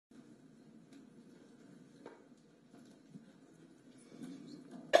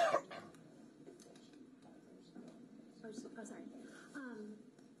Oh, sorry.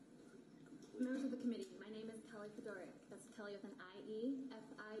 Members of the committee, my name is Kelly Fedorek. That's Kelly with an I-E,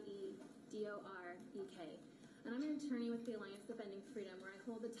 F-I-E-D-O-R-E-K. And I'm an attorney with the Alliance Defending Freedom, where I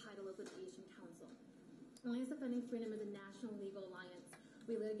hold the title of Litigation Counsel. Alliance Defending Freedom is a national legal alliance.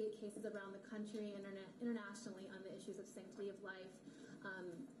 We litigate cases around the country and internationally on the issues of sanctity of life,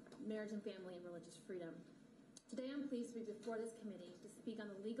 marriage and family, and religious freedom. Today I'm pleased to be before this committee to speak on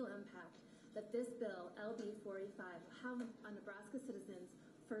the legal impact that this bill, LB485, will have on Nebraska citizens'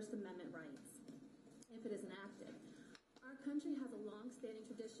 First Amendment rights, if it is enacted. Our country has a long-standing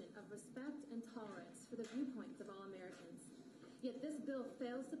tradition of respect and tolerance for the viewpoints of all Americans. Yet this bill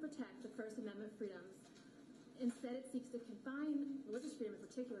fails to protect the First Amendment freedoms. Instead, it seeks to confine religious freedom in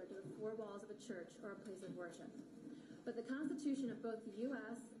particular to the four walls of a church or a place of worship. But the Constitution of both the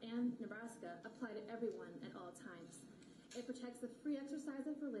U.S. and Nebraska apply to everyone at all times. It protects the free exercise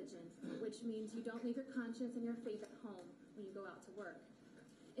of religion, which means you don't leave your conscience and your faith at home when you go out to work.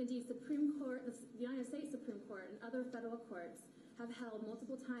 Indeed, the United States Supreme Court and other federal courts have held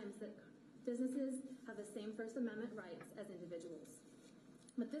multiple times that businesses have the same First Amendment rights as individuals.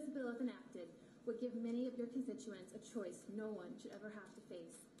 But this bill, if enacted, would give many of your constituents a choice no one should ever have to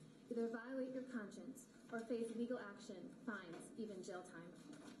face. Either violate your conscience or face legal action, fines, even jail time.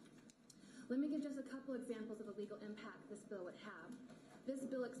 Let me give just a couple examples of the legal impact this bill would have. This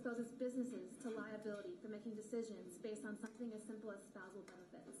bill exposes businesses to liability for making decisions based on something as simple as spousal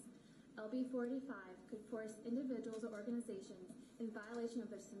benefits. LB485 could force individuals or organizations in violation of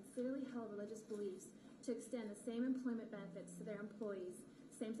their sincerely held religious beliefs to extend the same employment benefits to their employees,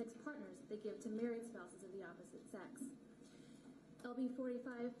 same-sex partners they give to married spouses of the opposite sex.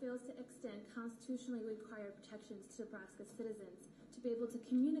 LB485 fails to extend constitutionally required protections to Nebraska citizens to be able to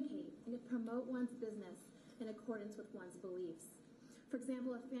communicate and to promote one's business in accordance with one's beliefs. For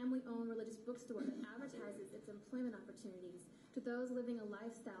example, a family-owned religious bookstore that advertises its employment opportunities to those living a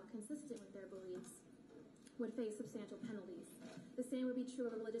lifestyle consistent with their beliefs would face substantial penalties. The same would be true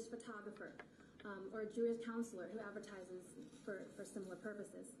of a religious photographer or a Jewish counselor who advertises for similar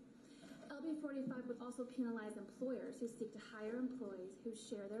purposes. LB485 would also penalize employers who seek to hire employees who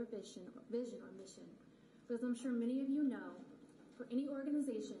share their vision or mission. But as I'm sure many of you know, for any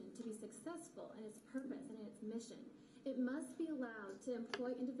organization to be successful in its purpose and in its mission, it must be allowed to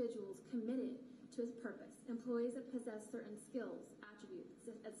employ individuals committed to its purpose, employees that possess certain skills, attributes,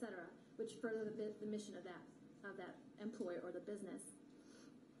 etc., which further the mission of that employer or the business.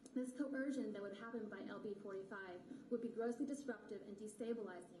 This coercion that would happen by LB485 would be grossly disruptive and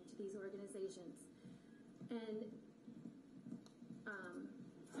destabilizing to these organizations. And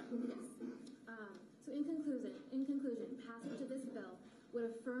so in conclusion, passage of this bill would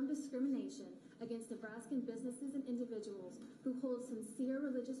affirm discrimination against Nebraskan businesses and individuals who hold sincere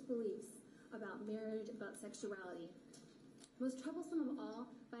religious beliefs about marriage, about sexuality. Most troublesome of all,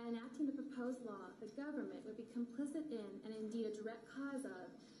 by enacting the proposed law, the government would be complicit in and indeed a direct cause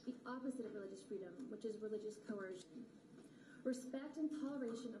of the opposite of religious freedom, which is religious coercion. Respect and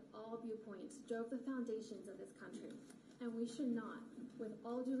toleration of all viewpoints drove the foundations of this country, and we should not, with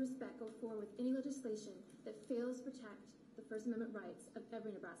all due respect, go forward with any legislation that fails to protect the First Amendment rights of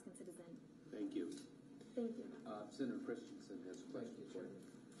every Nebraskan citizen. Thank you. Thank you. Senator Christensen has a question for you.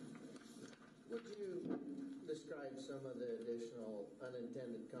 Would you describe some of the additional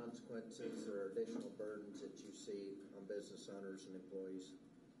unintended consequences or additional burdens that you see on business owners and employees?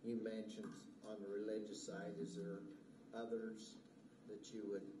 You mentioned on the religious side, is there others that you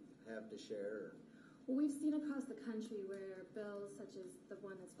would have to share? Well, we've seen across the country where bills such as the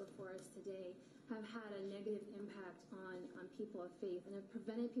one that's before us today have had a negative impact on people of faith and have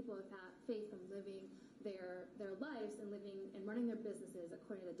prevented people of faith from living their lives and living and running their businesses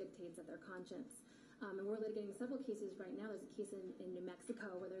according to the dictates of their conscience. And we're litigating several cases right now. There's a case in New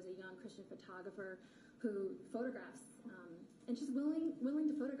Mexico where there's a young Christian photographer who photographs and she's willing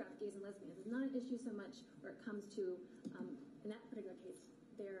to photograph gays and lesbians. It's not an issue so much where it comes to, in that particular case,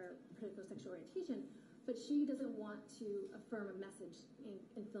 their particular sexual orientation, but she doesn't want to affirm a message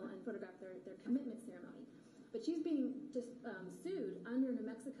and photograph their commitment ceremony. But she's being just sued under New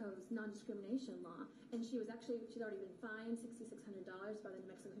Mexico's non-discrimination law, and she's already been fined $6,600 by the New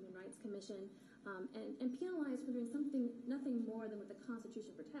Mexico Human Rights Commission and penalized for doing nothing more than what the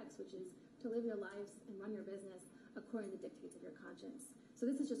Constitution protects, which is to live your lives and run your business according to the dictates of your conscience. So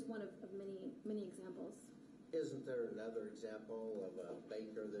this is just one of many examples. Isn't there another example of a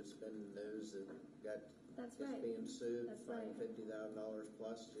baker that's been in the news that being sued, fined $50,000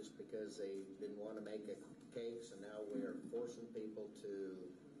 plus just because they didn't want to make a cake, so now we're forcing people to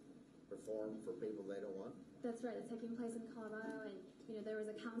perform for people they don't want? That's right. It's taking place in Colorado, and there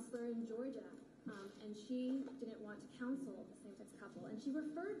was a counselor in Georgia and she didn't want to counsel a same-sex couple, and she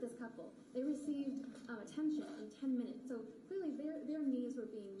referred this couple. They received attention in 10 minutes, so clearly their needs were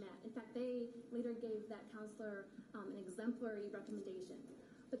being met. In fact, they later gave that counselor an exemplary recommendation.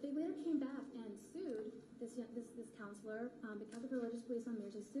 But they later came back and sued this counselor because of her religious beliefs on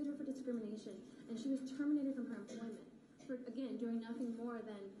marriage. They sued her for discrimination, and she was terminated from her employment for, again, doing nothing more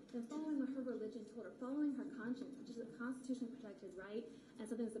than following what her religion told her, following her conscience, which is a constitutionally protected right, and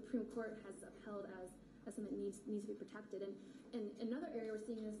something the Supreme Court has upheld as something that needs to be protected. And another area we're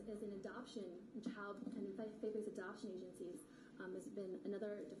seeing is in adoption, child and faith-based adoption agencies. There's been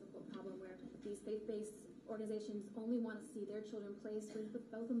another difficult problem where these faith-based organizations only want to see their children placed with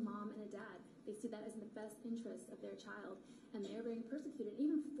both a mom and a dad. They see that as in the best interest of their child, and they're being persecuted,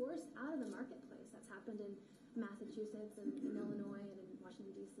 even forced out of the marketplace. That's happened in Massachusetts and in Illinois and in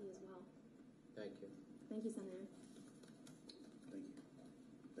Washington, D.C. as well. Thank you. Thank you, Senator. Thank you.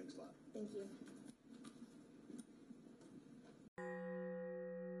 Thanks a lot. Thank you.